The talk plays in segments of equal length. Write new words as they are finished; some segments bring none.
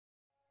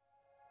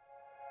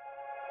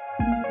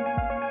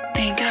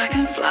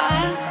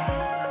fly.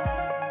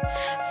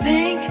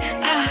 Think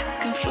I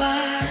can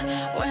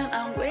fly when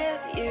I'm with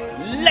you.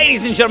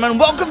 Ladies and gentlemen,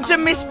 welcome to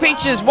Miss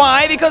Peaches.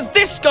 Why? Because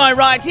this guy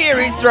right here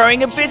is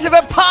throwing a bit of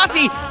a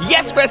party.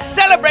 Yes, we're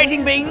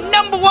celebrating being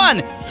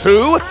 #1.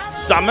 Who?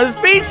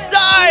 Somersby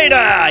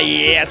Cider.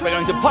 Yes, we're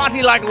going to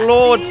party like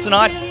lords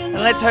tonight. And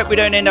let's hope we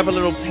don't end up a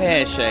little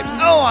pear-shaped.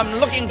 Oh, I'm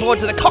looking forward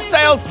to the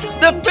cocktails,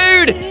 the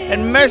food,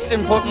 and most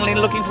importantly,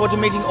 looking forward to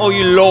meeting all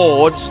you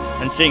lords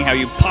and seeing how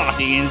you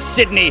party in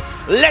Sydney.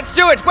 Let's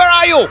do it. Where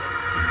are you?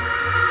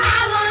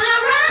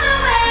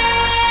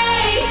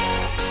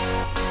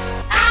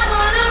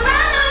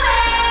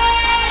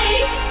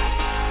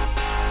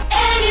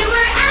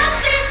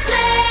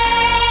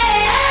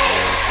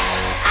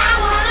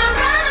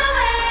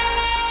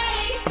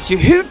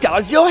 Who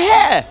does your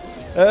hair?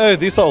 Oh,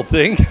 this old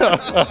thing.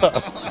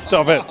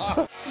 Stop it.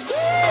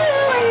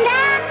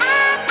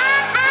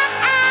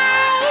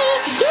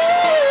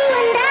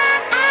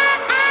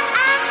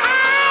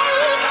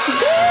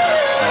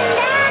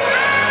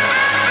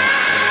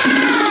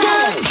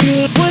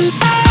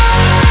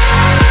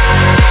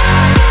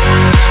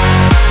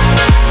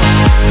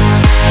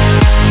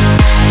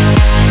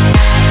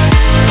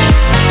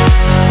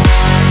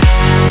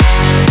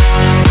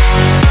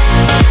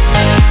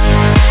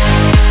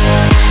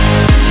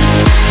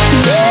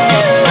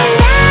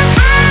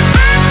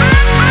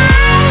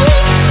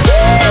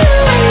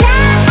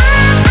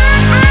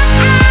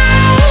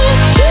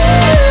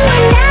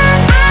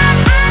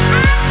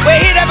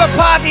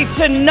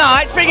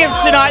 Tonight, speaking of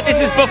tonight,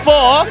 this is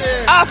before,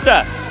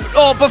 after,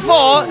 or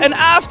before and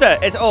after.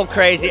 It's all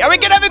crazy. Are we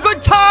gonna have a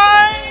good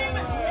time?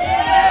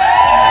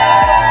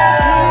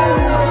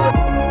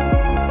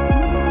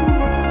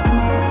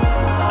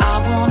 I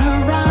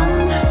wanna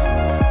run,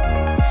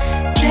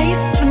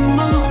 chase the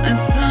morning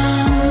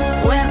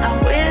sun when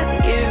I'm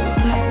with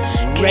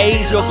you.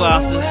 Raise your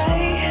glasses.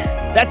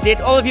 That's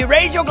it, all of you,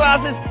 raise your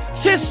glasses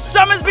to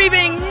Somersby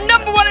being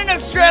 #1 in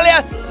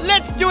Australia.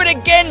 Let's do it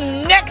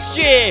again next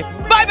year.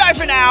 Bye-bye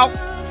for now.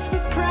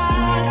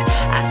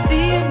 I see